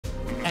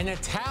An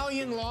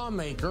Italian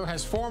lawmaker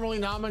has formally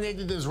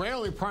nominated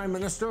Israeli Prime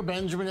Minister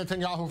Benjamin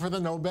Netanyahu for the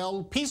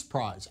Nobel Peace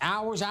Prize,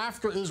 hours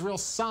after Israel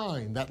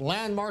signed that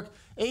landmark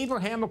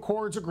Abraham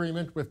Accords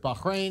agreement with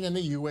Bahrain and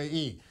the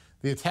UAE.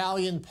 The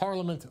Italian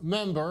parliament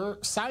member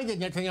cited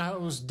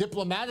Netanyahu's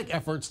diplomatic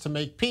efforts to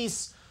make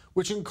peace,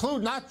 which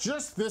include not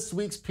just this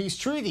week's peace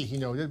treaty, he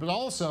noted, but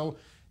also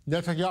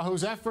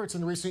Netanyahu's efforts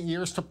in recent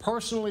years to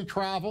personally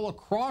travel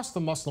across the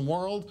Muslim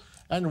world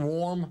and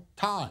warm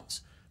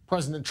ties.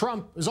 President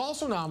Trump is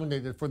also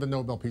nominated for the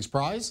Nobel Peace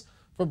Prize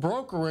for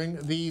brokering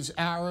these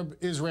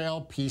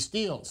Arab-Israel peace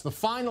deals. The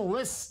final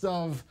list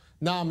of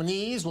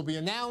nominees will be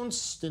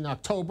announced in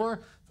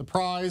October. The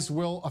prize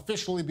will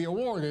officially be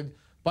awarded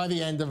by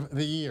the end of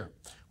the year.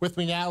 With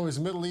me now is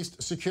Middle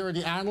East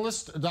security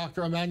analyst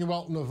Dr.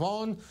 Emmanuel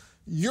Navon.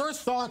 Your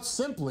thoughts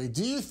simply,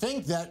 do you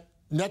think that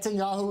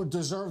Netanyahu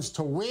deserves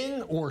to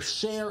win or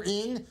share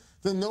in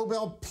the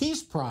Nobel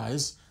Peace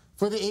Prize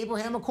for the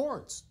Abraham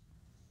Accords?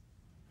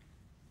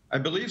 I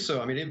believe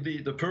so. I mean,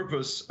 if the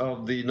purpose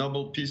of the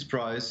Nobel Peace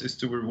Prize is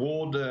to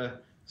reward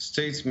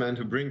statesmen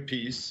who bring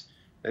peace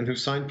and who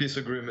sign peace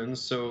agreements,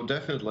 so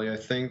definitely I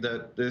think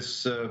that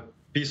this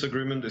peace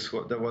agreement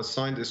that was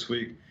signed this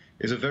week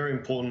is a very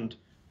important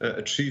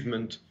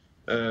achievement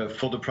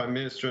for the Prime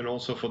Minister and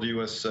also for the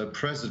U.S.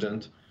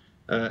 President.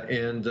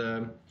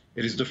 It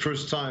is the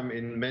first time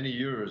in many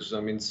years, I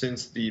mean,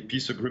 since the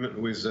peace agreement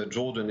with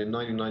Jordan in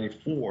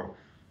 1994,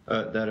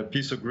 that a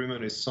peace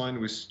agreement is signed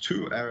with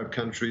two Arab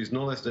countries,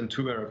 no less than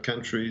two Arab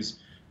countries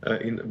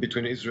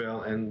between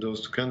Israel and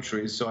those two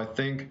countries. So I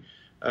think,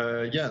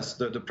 yes,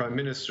 the Prime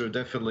Minister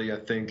definitely, I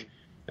think,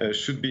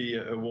 should be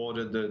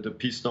awarded the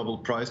Peace Nobel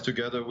Prize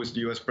together with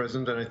the U.S.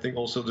 President, and I think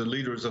also the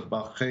leaders of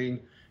Bahrain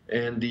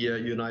and the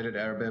United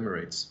Arab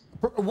Emirates.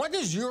 What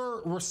is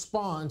your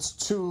response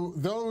to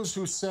those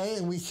who say,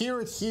 and we hear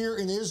it here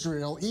in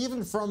Israel,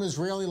 even from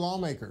Israeli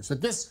lawmakers,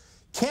 that this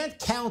can't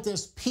count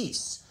as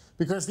peace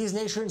because these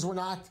nations were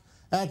not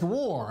at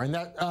war, and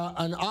that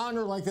an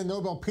honor like the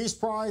Nobel Peace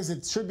Prize,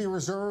 it should be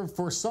reserved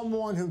for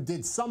someone who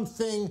did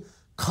something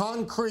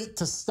concrete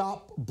to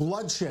stop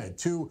bloodshed,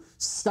 to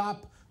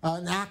stop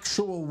an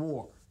actual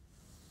war?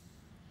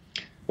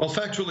 Well,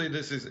 factually,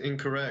 this is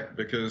incorrect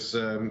because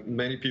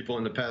many people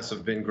in the past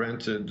have been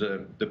granted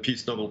the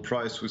Peace Nobel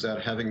Prize without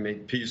having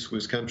made peace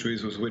with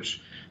countries with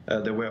which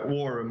they were at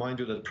war. I remind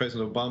you that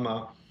President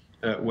Obama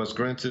was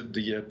granted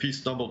the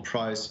Peace Nobel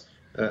Prize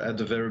at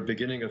the very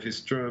beginning of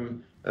his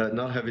term,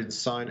 not having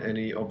signed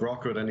any or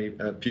brokered any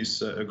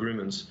peace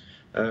agreements.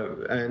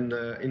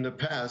 In the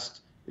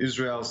past,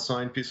 Israel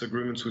signed peace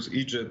agreements with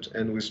Egypt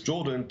and with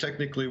Jordan.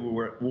 Technically, we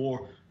were at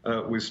war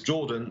with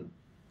Jordan,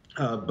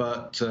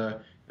 but the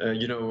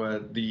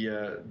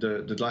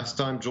last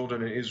time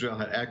Jordan and Israel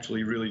had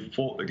actually really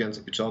fought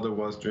against each other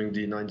was during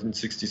the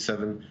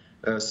 1967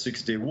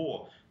 Six-Day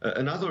War.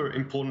 Another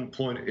important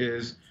point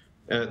is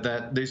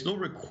that there's no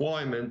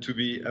requirement to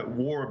be at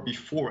war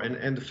before.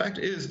 And the fact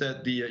is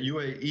that the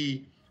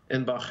UAE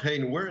and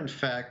Bahrain were, in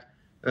fact,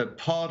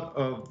 part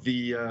of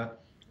the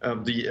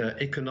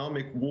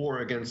economic war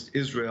against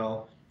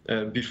Israel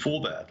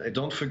before that. And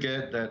don't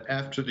forget that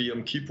after the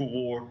Yom Kippur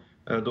War,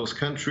 those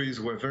countries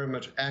were very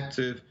much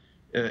active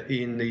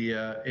in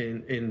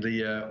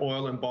the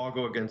oil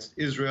embargo against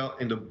Israel,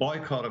 in the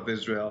boycott of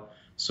Israel.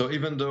 So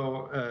even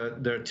though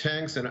their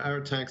tanks and our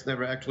tanks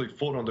never actually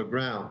fought on the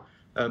ground,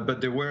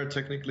 but they were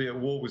technically at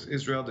war with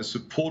Israel. They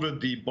supported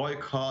the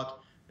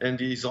boycott and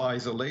the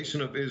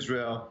isolation of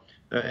Israel,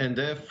 and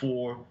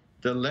therefore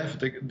they left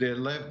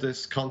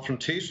this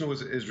confrontation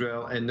with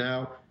Israel and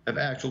now have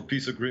actual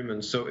peace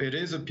agreements. So it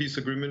is a peace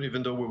agreement,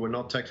 even though we were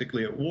not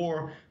technically at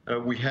war.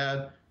 We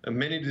had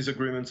many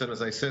disagreements, and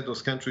as I said,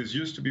 those countries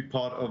used to be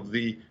part of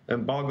the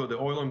embargo, the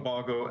oil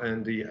embargo,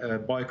 and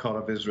the boycott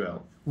of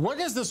Israel. What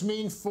does this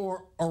mean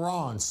for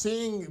Iran,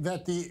 seeing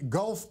that the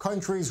Gulf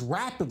countries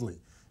rapidly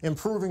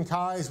improving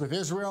ties with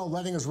Israel,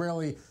 letting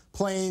Israeli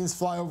planes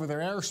fly over their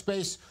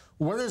airspace?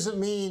 What does it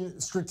mean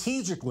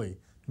strategically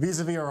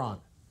vis-a-vis Iran?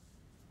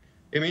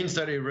 It means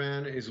that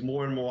Iran is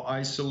more and more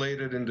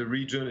isolated in the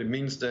region. It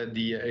means that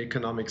the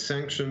economic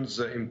sanctions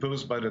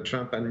imposed by the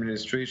Trump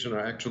administration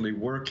are actually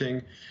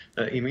working.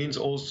 It means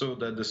also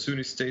that the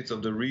Sunni states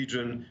of the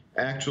region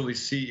actually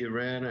see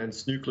Iran and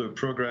its nuclear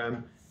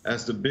program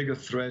as the bigger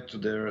threat to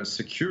their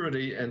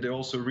security, and they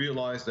also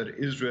realize that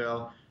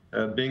Israel,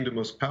 being the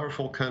most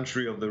powerful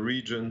country of the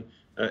region,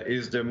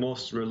 is their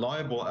most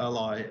reliable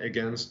ally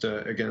against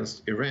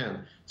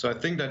Iran. So I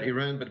think that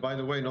Iran, but by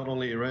the way, not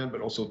only Iran,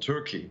 but also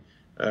Turkey,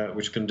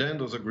 which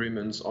condemned those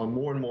agreements, are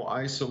more and more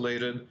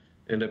isolated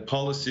in their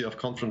policy of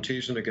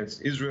confrontation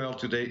against Israel.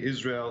 Today,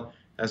 Israel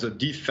has a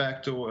de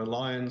facto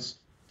alliance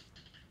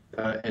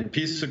and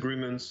peace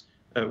agreements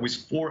with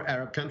 4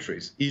 Arab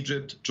countries: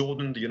 Egypt,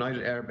 Jordan, the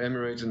United Arab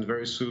Emirates, and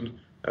very soon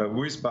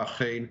with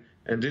Bahrain.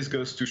 And this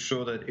goes to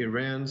show that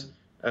Iran's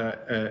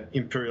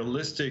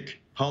imperialistic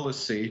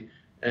policy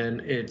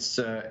and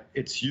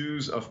its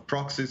use of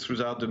proxies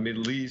throughout the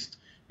Middle East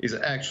is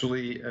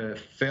actually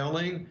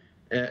failing,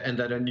 and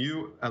that a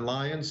new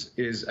alliance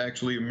is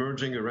actually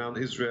emerging around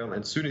Israel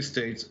and Sunni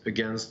states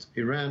against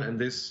Iran, and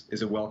this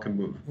is a welcome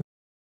move.